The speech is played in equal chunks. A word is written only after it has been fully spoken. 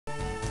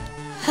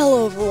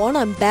Hello everyone,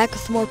 I'm back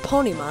with more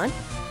Ponymon,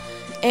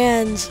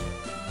 and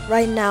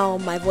right now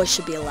my voice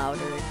should be louder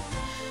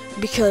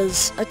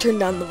because I turned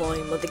down the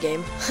volume of the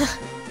game.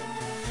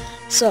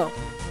 So,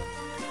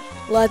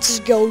 let's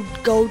go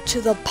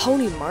to the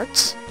Pony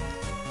Mart.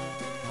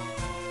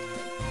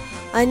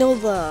 I know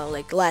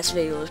the last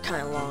video was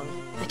kind of long.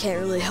 I can't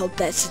really help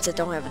that since I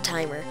don't have a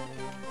timer.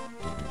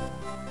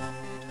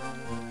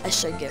 I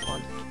should get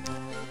one.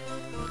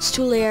 It's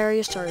too late, I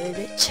already started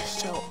it,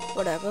 so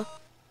whatever.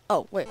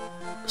 Oh, wait.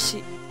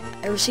 See,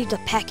 I received a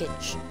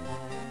package.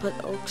 Put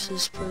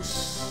Oaks'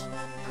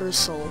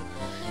 parcel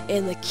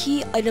in the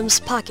key items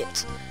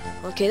pocket.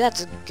 Okay,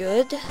 that's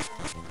good.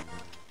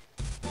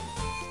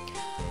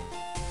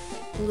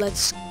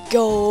 Let's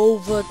go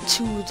over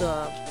to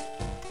the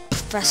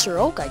Professor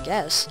Oak, I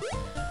guess.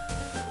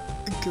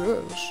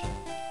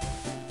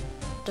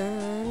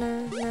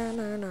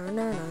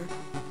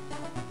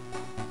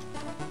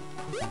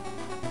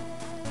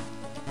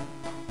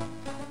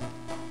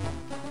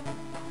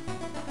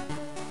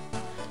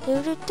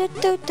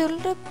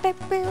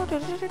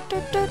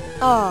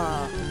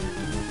 Ah,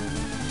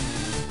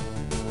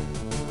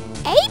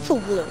 April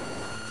Bloom,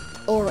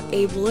 or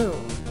a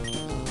bloom.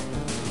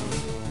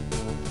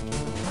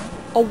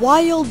 A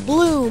wild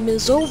bloom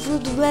is over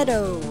the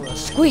meadow.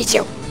 Squeeze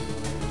you.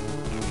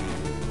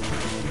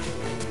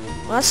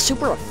 Well, that's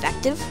super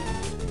effective.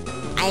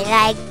 I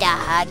like to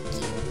hug you.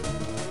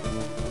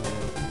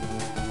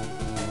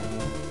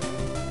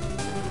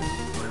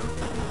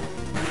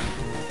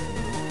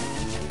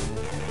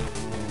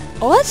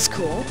 Oh, that's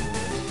cool.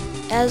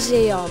 Has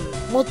a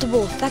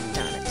multiple effect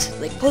on it,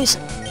 like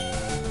poison.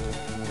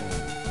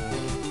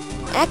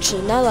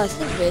 Actually, now that I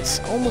think of it, it's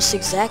almost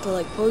exactly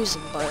like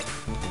poison, but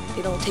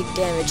they don't take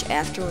damage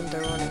after when they're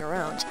running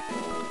around.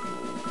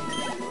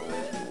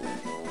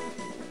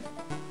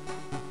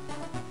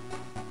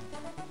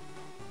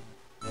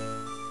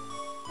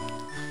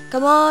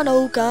 Come on,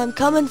 Oak, I'm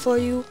coming for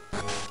you.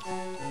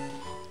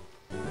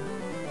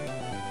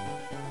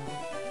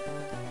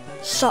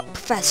 Sup,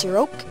 Professor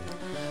Oak?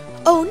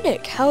 Oh,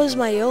 Nick, how is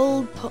my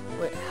old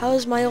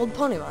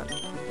Ponymon?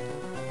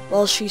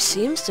 Well, she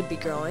seems to be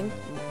growing.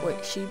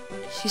 Wait,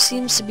 she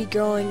seems to be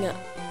growing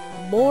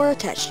more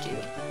attached to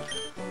you.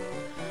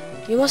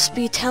 You must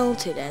be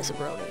talented as a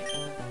brony.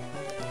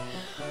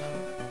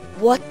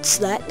 What's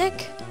that,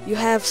 Nick? You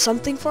have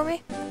something for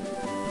me?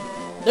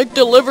 Nick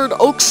delivered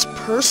Oak's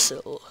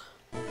parcel.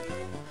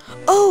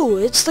 Oh,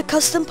 it's the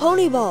custom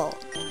pony ball.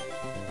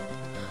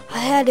 I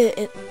had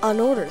it on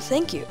order,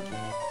 thank you.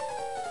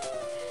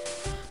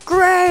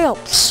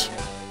 Gramps!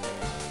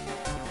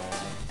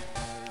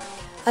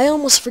 I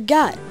almost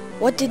forgot.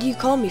 What did you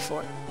call me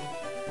for?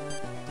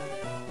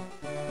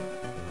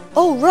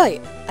 Oh,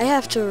 right. I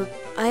have a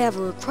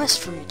request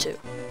from you two.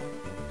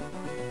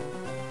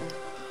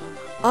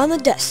 On the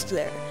desk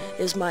there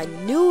is my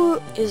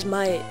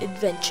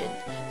invention,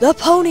 the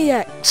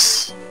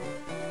Ponydex.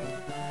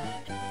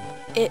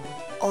 It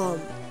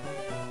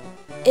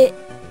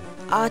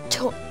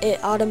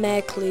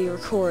automatically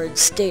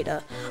records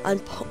data on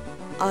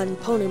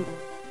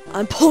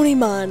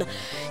Ponymon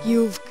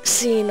you've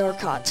seen or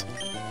caught.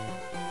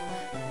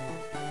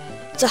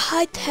 It's a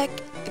high-tech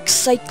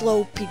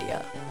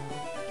encyclopedia.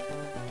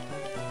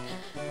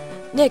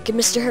 Nick and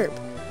Mr. Herb,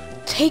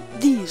 take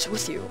these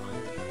with you.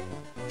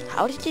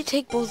 How did you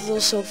take both of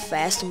those so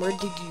fast, and where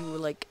did you,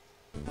 like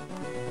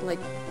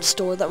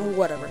store them or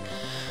whatever?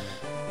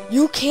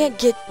 You can't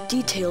get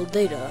detailed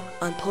data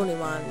on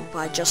Ponymon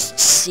by just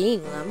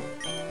seeing them.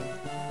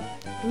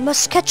 You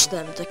must catch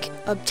them to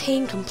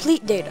obtain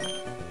complete data.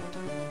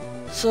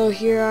 So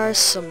here are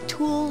some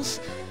tools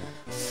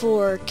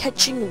for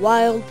catching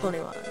wild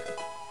Ponymon.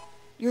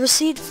 You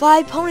received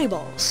 5 pony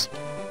balls.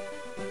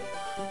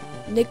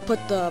 Nick put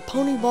the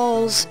pony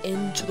balls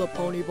into the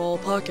pony ball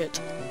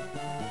pocket.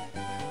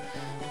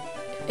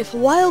 If a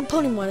wild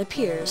Ponymon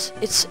appears,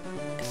 it's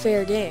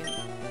fair game.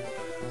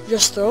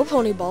 Just throw a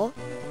pony ball.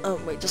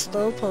 Just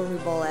throw a pony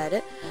ball at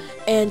it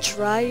and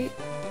try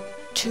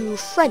to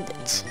friend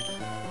it.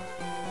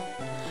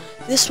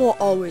 This won't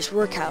always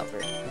work,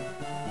 however.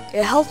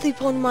 A healthy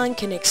Ponymon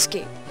can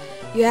escape.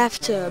 You have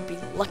to be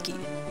lucky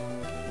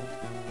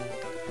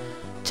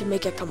to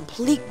make a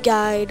complete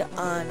guide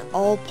on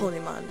all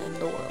Ponymon in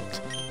the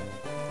world.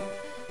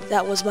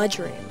 That was my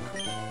dream.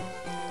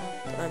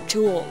 But I'm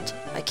too old.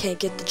 I can't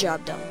get the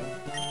job done.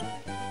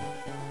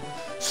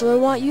 So I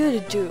want you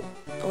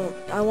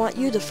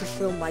to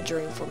fulfill my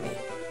dream for me.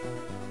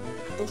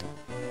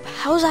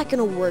 How's that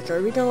gonna work?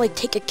 Are we gonna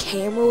take a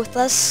camera with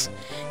us?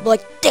 Be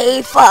like,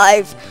 day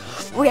 5!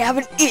 We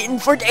haven't eaten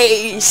for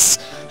days!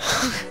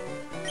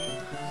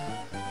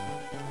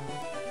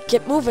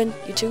 Get moving,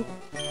 you two.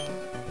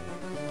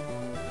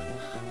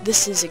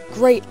 This is a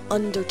great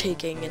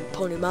undertaking in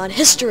Ponymon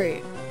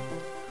history.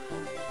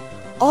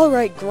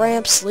 Alright,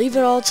 Gramps, leave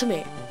it all to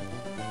me.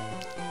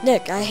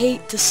 Nick, I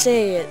hate to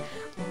say it,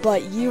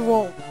 but you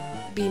won't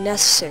be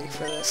necessary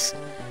for this.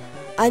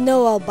 I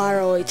know I'll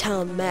borrow a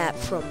town map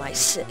from my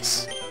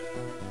sis.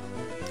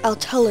 I'll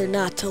tell her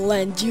not to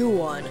lend you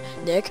one,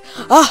 Nick.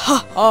 Ah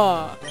ha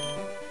ha!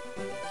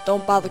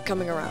 don't bother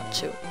coming around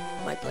to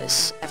my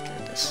place after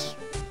this.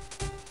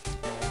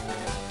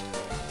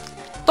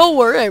 Don't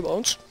worry, I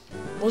won't.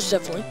 Most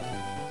definitely.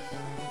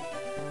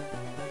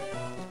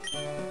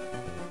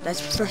 That's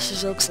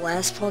Professor Oak's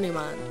last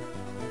Ponymon.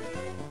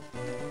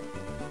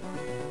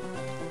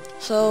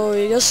 So,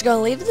 you're just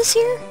gonna leave this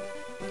here?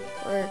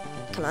 Or,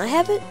 can I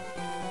have it?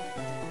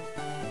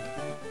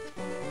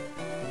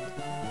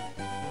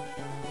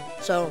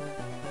 So,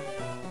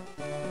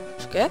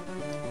 it's okay?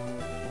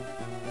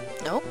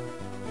 No?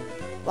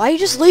 Why are you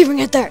just leaving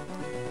it there?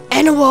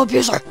 Animal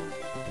abuser!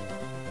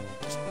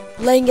 Just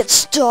letting it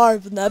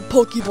starve in that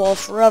Pokeball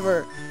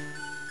forever.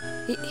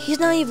 He's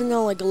not even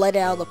gonna like let it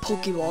out of the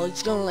Pokeball.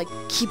 He's gonna like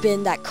keep it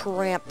in that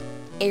cramped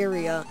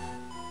area.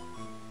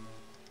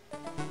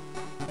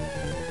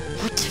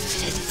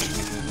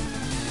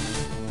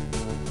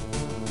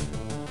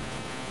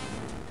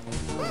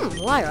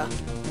 Lyra.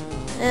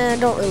 I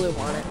don't really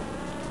want it.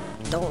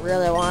 Don't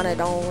really want it.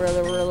 Don't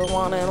really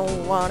want it.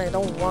 Don't want it.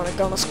 Don't want it.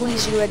 Gonna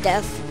squeeze you to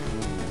death.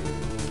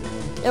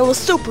 It was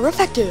super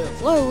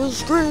effective. Let was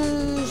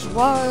squeeze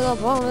right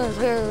up on his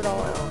head.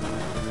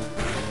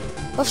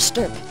 Left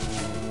step.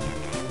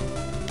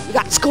 You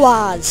got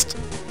squazed,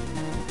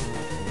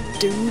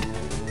 dude.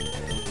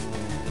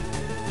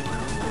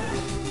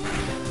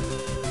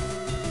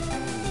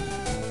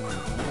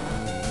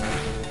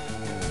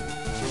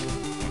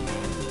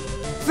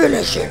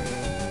 Finish him.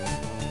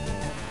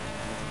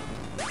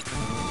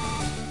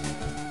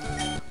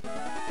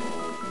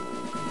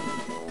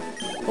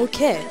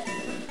 Okay.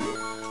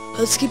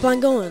 Let's keep on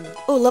going.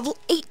 Oh, level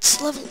 8!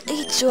 Level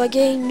 8! So I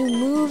get new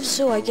moves,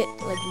 so I get,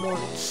 like, more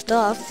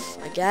stuff,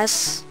 I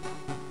guess.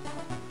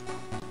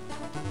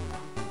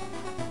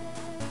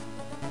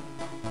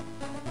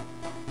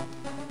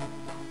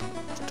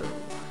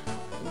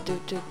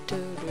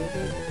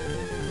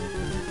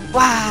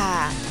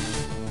 Wow!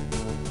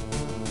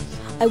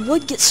 I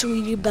would get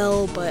Sweetie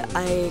Belle, but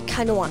I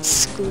kind of want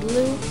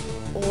Scootaloo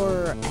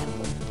or Apple.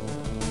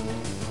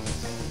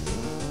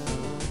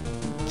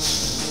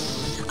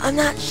 I'm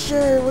not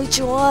sure which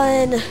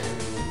one.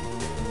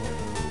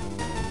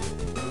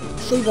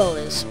 Sweetie Belle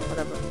is,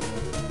 whatever.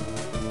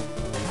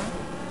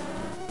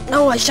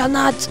 No, I shall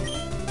not!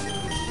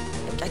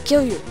 I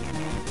kill you.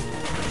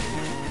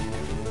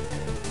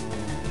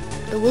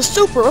 It was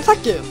super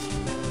effective.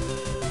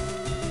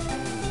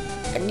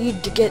 I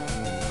need to get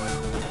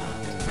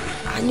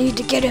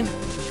him.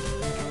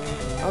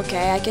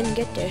 Okay, I can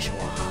get this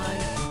one.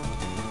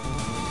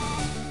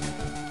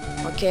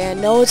 Okay, I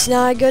know it's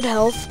not good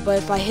health, but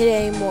if I hit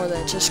it anymore,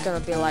 then it's just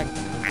gonna be like...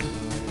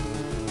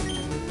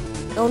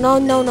 No,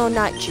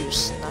 not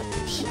juice. Not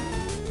juice.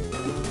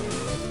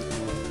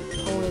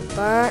 Pony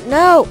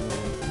no!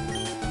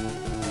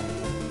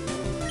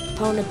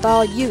 Pony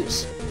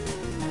use.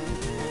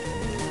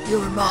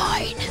 You're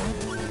mine.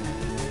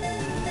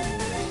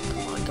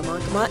 Come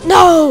on.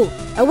 No!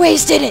 I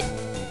wasted it!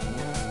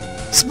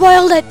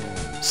 Spoiled it!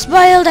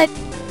 Spoiled it!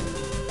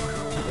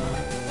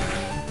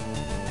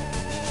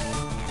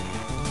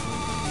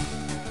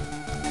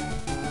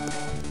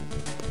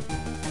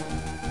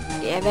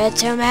 Give it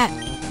to me!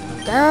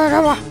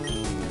 I'm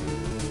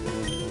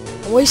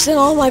wasting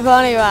all my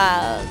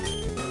Ponymon.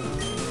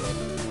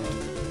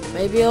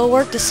 Maybe it'll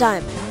work this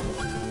time.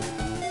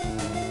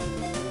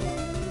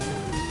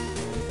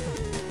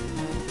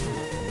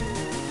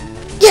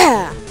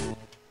 Yeah!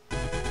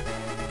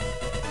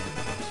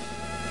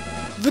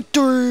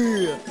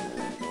 Victory!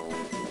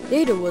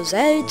 Data was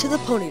added to the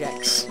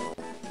Ponydex.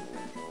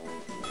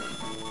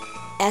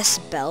 S.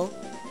 Bell.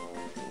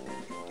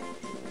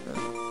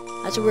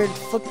 That's a weird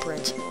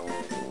footprint.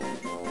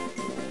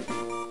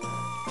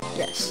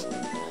 Yes.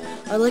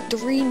 I'd like to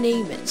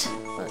rename it.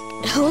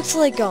 It looks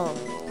like,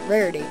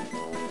 Rarity.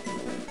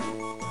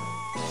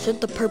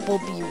 Should the purple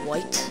be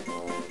white?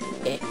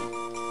 Eh.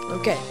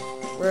 Okay.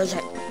 Where is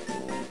it?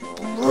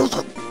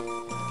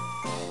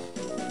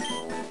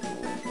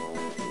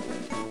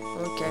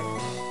 Okay.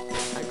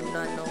 I do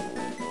not know.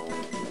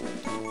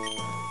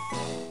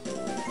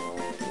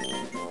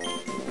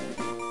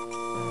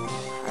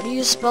 How do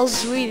you spell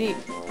sweetie?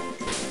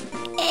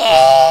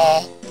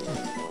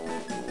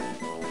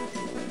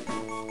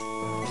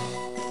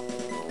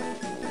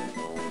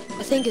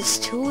 I think it's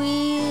 2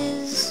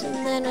 E's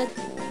and then a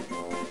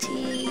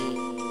T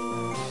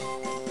and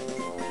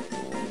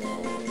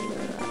then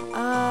a I.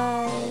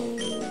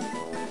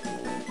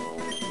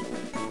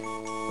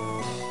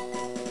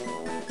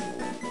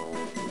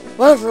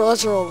 Whatever,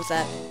 let's roll with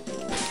that.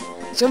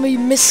 It's gonna be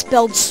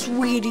misspelled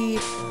sweetie.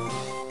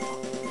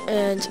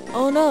 And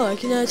oh no, I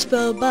cannot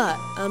spell bot.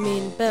 I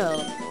mean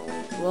Bell.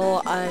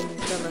 Well, I'm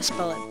gonna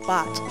spell it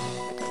bot.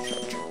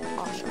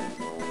 Awesome.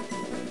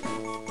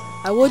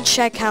 I would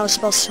check how to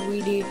spell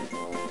sweetie,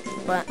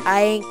 but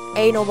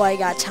ain't nobody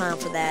got time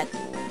for that.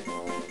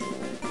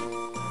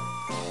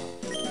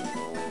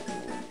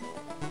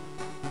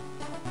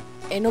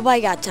 Ain't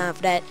nobody got time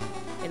for that.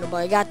 Ain't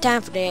nobody got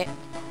time for that.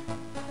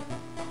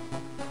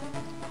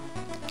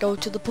 Go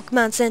to the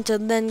Pokemon Center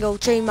and then go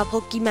train my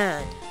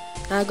Pokemon.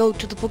 I go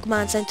to the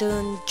Pokemon Center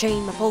and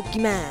train my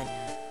Pokemon.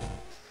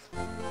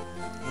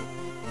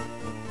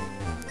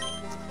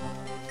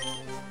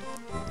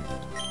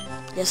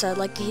 Yes, I'd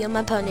like to heal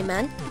my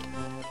Ponymon.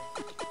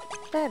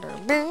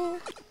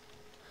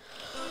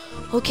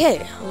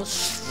 Okay,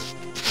 let's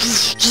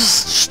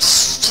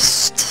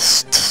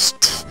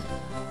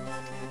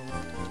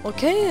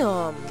okay,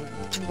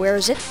 where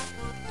is it?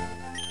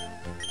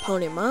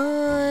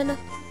 Ponymon.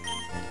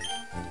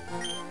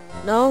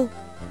 No?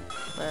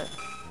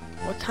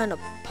 What kind of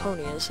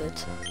pony is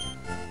it?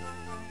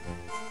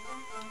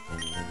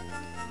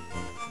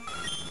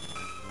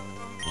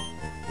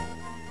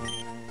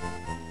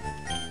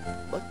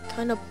 What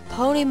kind of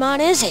Ponymon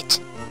is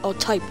it? Oh,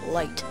 type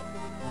light.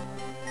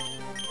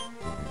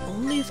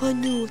 Only if I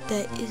knew what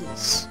that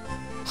is.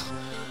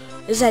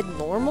 Is that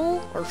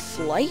normal? Or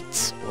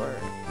flight? Or...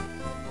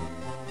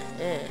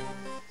 eh.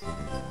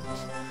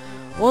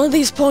 One of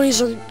these ponies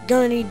are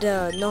gonna need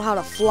to know how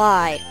to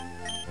fly.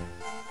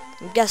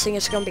 I'm guessing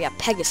it's gonna be a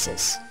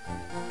Pegasus.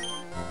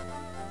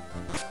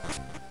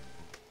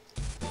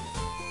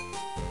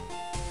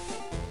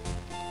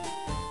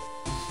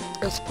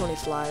 This pony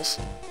flies.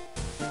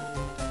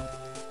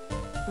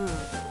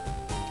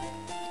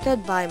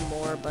 Could buy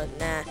more, but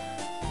nah.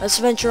 Let's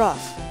venture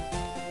off.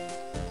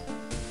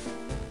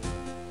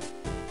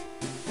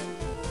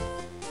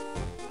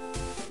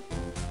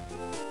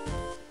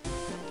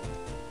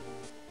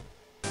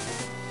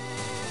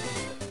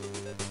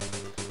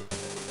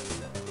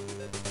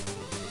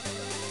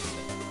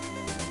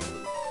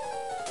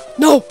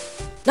 No!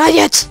 Not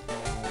yet!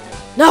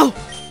 No!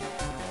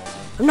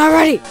 I'm not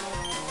ready!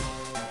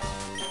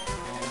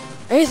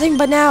 Anything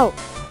but now!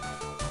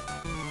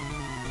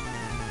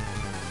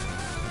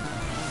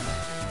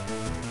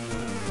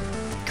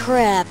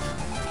 Crap.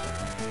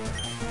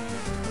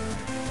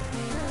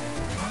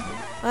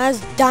 That's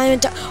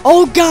diamond.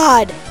 Oh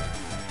god!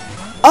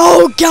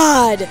 Oh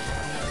god!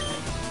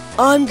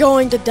 I'm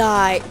going to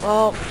die.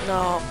 Oh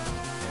no.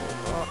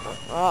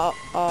 Oh.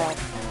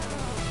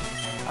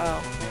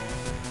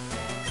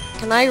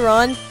 Can I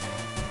run?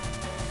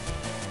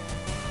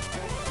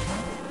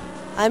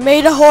 I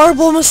made a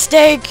horrible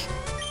mistake.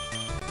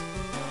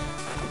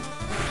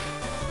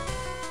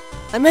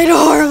 I made a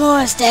horrible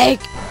mistake.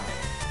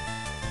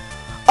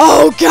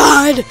 Oh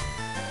god!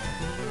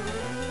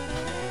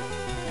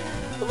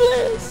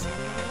 Please.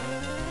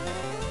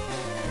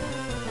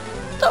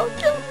 Don't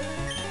kill me.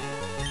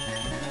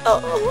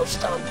 Oh,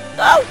 stop.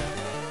 No!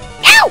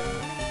 Ow!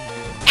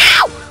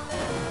 Ow!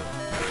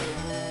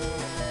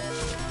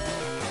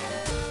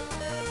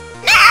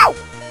 No!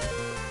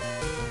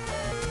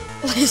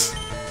 Please.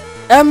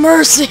 Have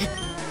mercy.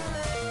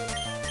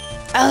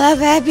 I'll have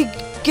happy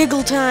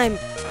giggle time.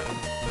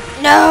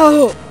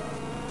 No!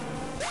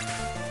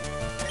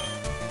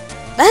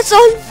 That's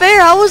unfair!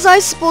 How was I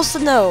supposed to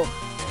know?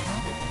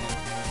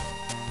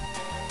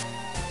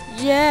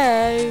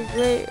 Yeah,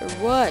 wait,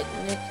 what,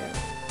 Nika?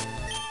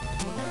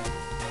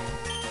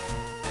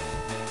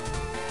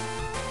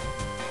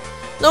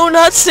 No,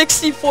 not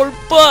 64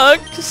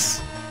 bucks!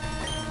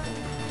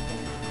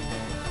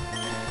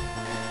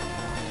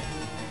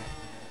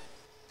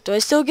 Do I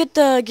still get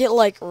to get,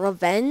 like,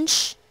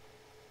 revenge?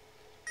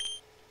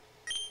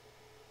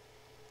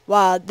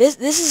 Wow,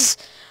 this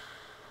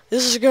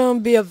is gonna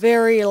be a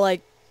very,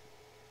 like,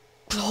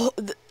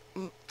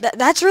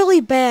 that's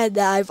really bad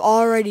that I've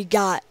already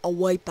got a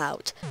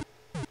wipeout.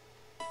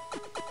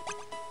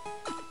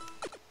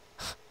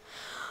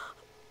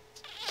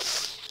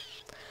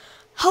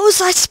 How was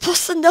I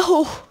supposed to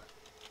know?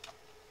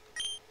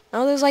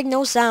 No, there's like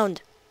no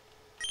sound.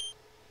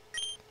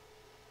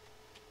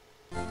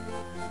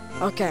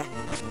 Okay.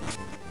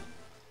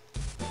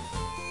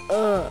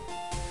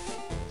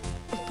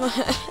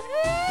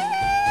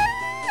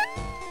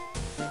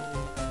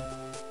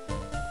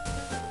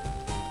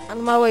 Out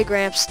of my way,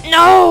 Gramps.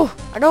 No!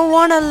 I don't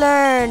want to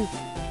learn!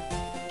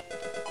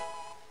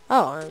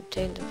 Oh, I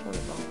obtained the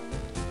Ponymon.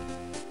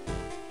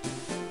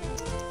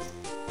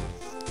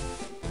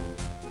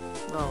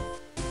 Oh,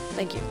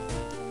 thank you.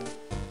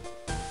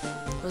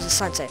 What does the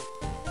sign say?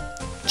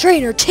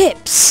 Trainer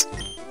tips!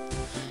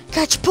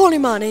 Catch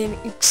Ponymon and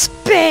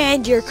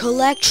expand your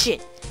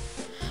collection.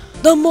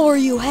 The more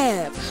you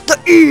have, the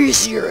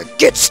easier it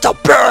gets to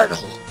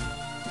battle.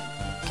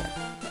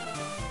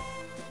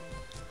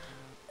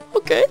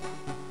 Okay.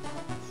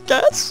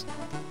 Guess.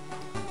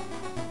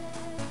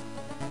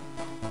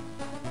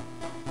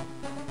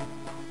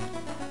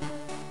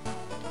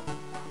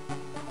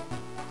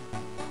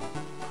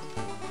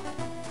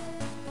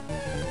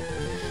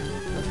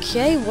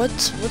 Okay,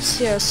 what's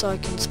here so I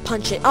can just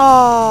punch it?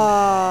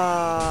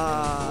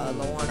 Ah,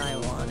 the one I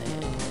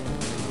wanted.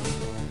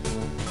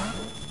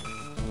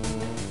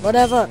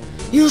 Whatever.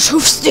 Use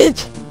hoof stomp.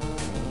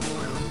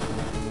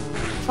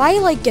 If I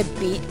like get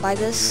beat by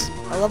this,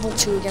 a level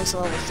 2 against a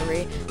level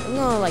 3, I'm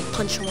gonna like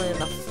punch someone in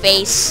the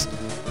face.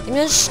 I'm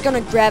just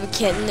gonna grab a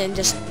kitten and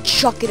just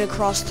chuck it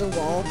across the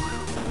wall.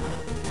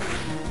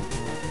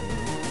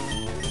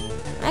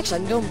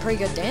 Actually, I'm doing pretty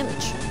good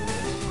damage.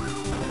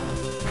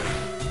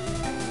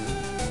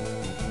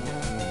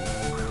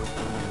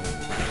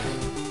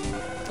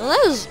 Well,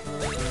 that was...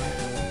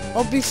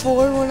 well,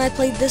 before when I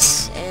played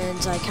this,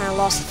 and I kind of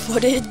lost the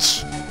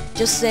footage.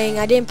 Just saying,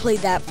 I didn't play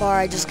that far,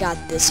 I just got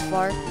this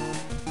far.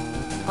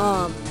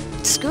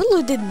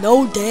 Scootaloo did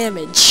no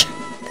damage.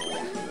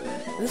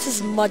 This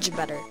is much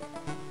better.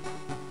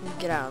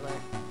 Get out of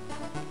there.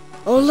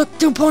 Oh, look,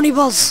 2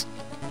 Ponyballs!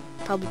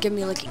 Probably give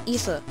me like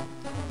ether.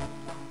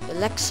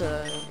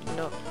 Alexa,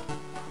 no.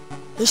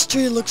 This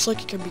tree looks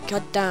like it can be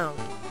cut down.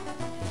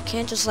 You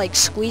can't just like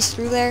squeeze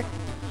through there.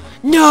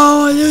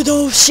 No,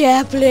 little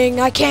sapling,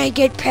 I can't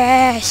get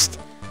past.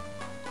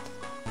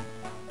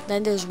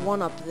 Then there's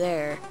one up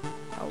there.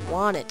 I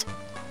want it.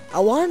 I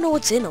want to know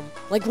what's in them.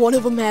 Like one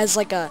of them has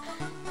like a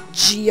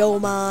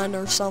Geomon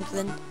or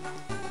something.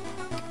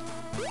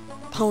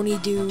 Pony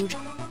dude.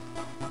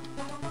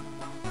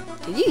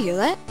 Did you hear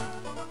that?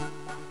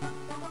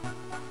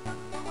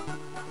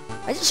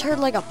 I just heard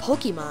like a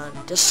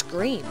Pokemon just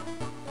scream.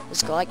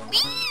 Just go like I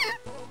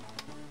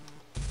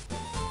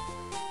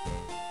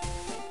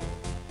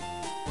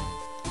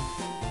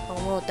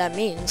don't know what that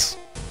means.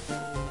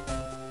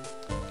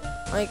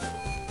 Like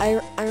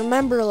I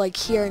remember like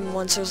hearing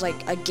once there's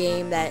like a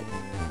game that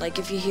like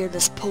if you hear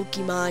this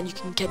Pokemon you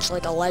can catch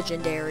like a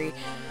legendary.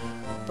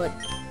 But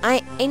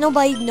ain't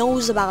nobody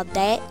knows about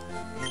that.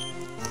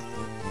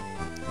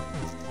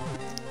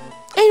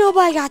 Ain't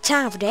nobody got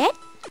time for that.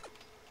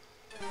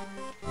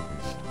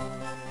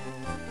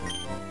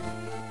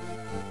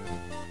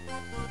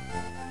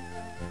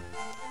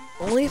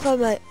 Only if I'm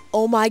like,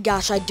 oh my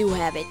gosh, I do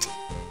have it.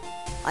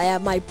 I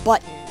have my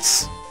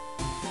buttons.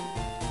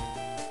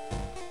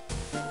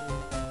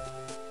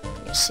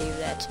 Let me save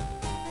that.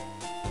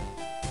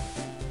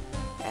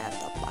 I have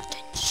the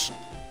buttons.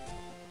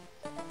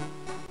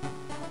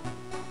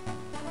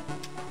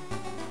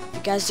 If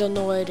you guys don't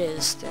know what it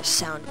is, they're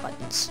sound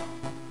buttons.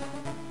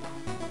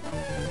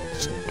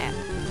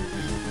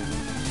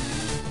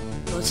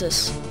 What's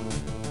this?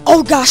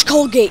 Oh gosh,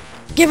 Colgate!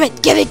 Give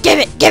it! Give it! Give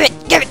it! Give it!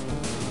 Give it!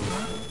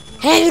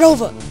 Hand it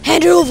over!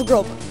 Hand it over,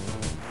 Grover!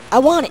 I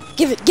want it!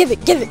 Give it! Give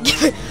it! Give it!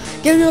 Give it!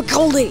 Give me a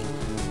Colgate!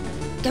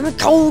 Give me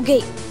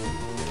Colgate!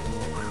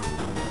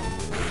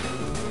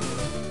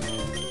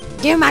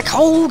 Give me my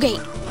Colgate!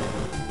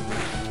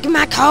 Give me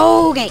my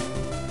Colgate!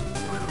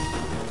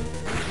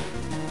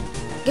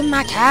 Give me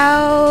my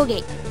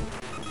Colgate!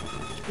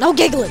 No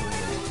giggling!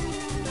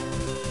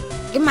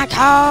 Give me my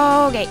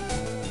Colgate!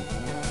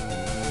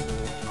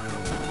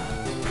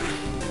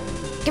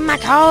 Give me my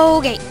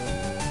Colgate!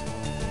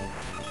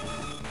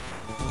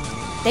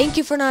 Thank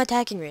you for not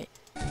attacking me.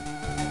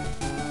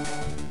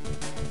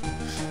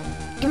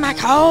 Give me my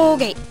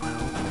Colgate!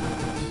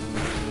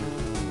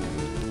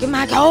 Give me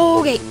my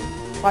Colgate!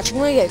 Watch, I'm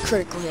gonna get a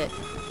critical hit.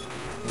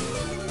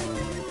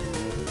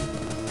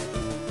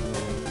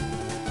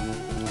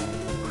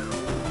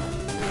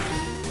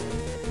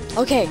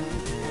 Okay,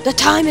 the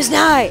time is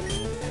nigh!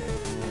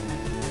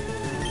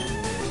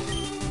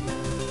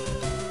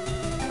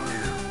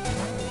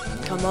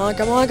 Come on,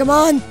 come on, come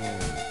on!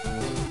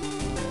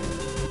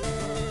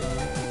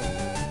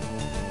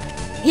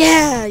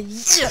 Yeah!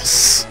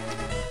 Yes!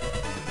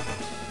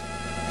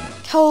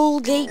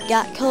 Colgate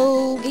got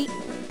Colgate.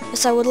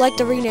 Yes, I would like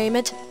to rename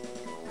it.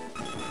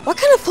 What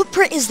kind of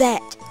footprint is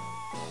that?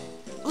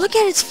 Look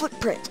at its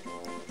footprint.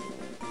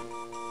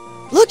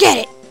 Look at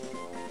it!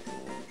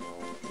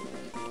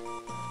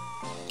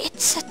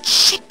 It's a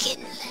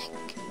chicken leg.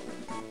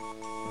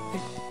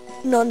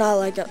 No, not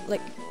like a,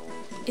 like,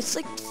 it's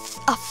like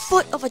a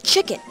foot of a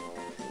chicken.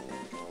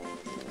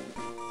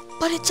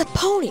 But it's a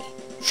pony.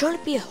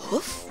 Shouldn't it be a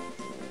hoof?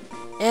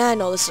 Yeah, I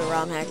know this is a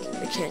ROM hack.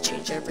 They can't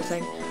change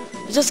everything.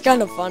 It's just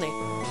kind of funny.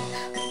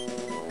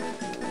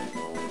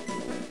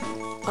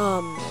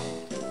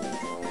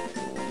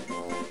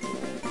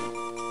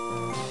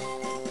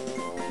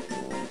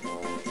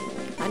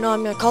 I know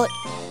I'm gonna call it.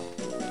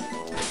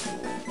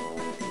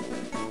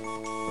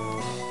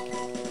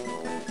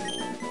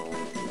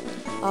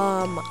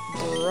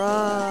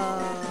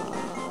 Bruh.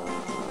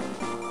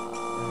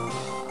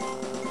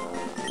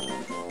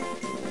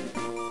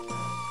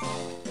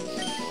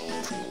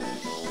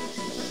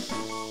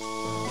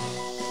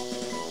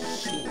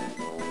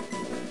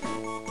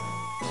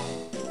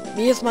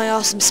 Me with my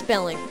awesome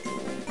spelling.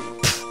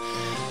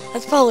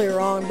 That's probably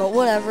wrong, but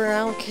whatever, I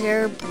don't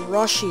care.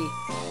 Brushy.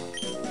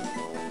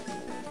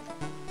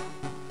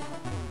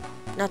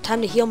 Now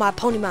time to heal my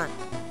Ponymon.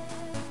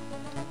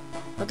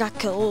 I got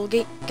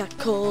Colgate, got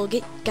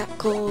Colgate, got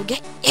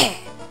Colgate, yeah!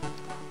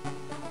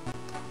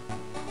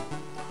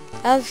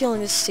 I have a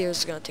feeling this series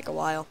is gonna take a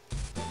while.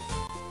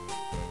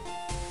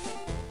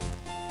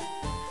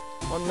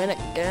 1 minute,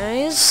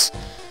 guys.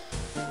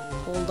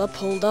 Hold up,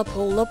 hold up,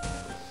 hold up.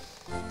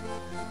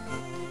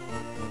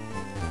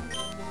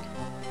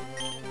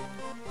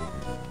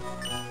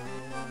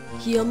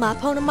 Heal my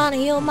Ponymon,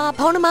 heal my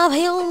Ponymon,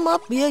 heal him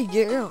up, yeah,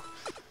 yeah.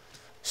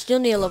 Still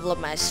need to level up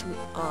my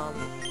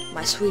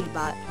sweetie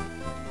bot.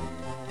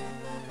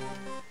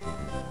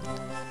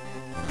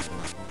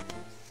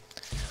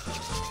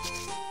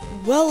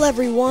 Well,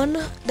 everyone,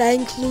 that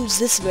includes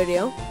this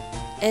video.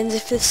 And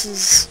if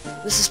this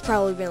has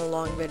probably been a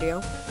long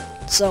video.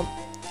 So,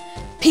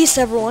 peace,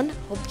 everyone.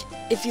 Hope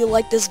if you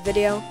like this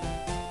video,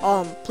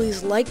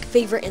 Please like,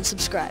 favorite, and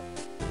subscribe.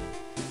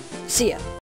 See ya.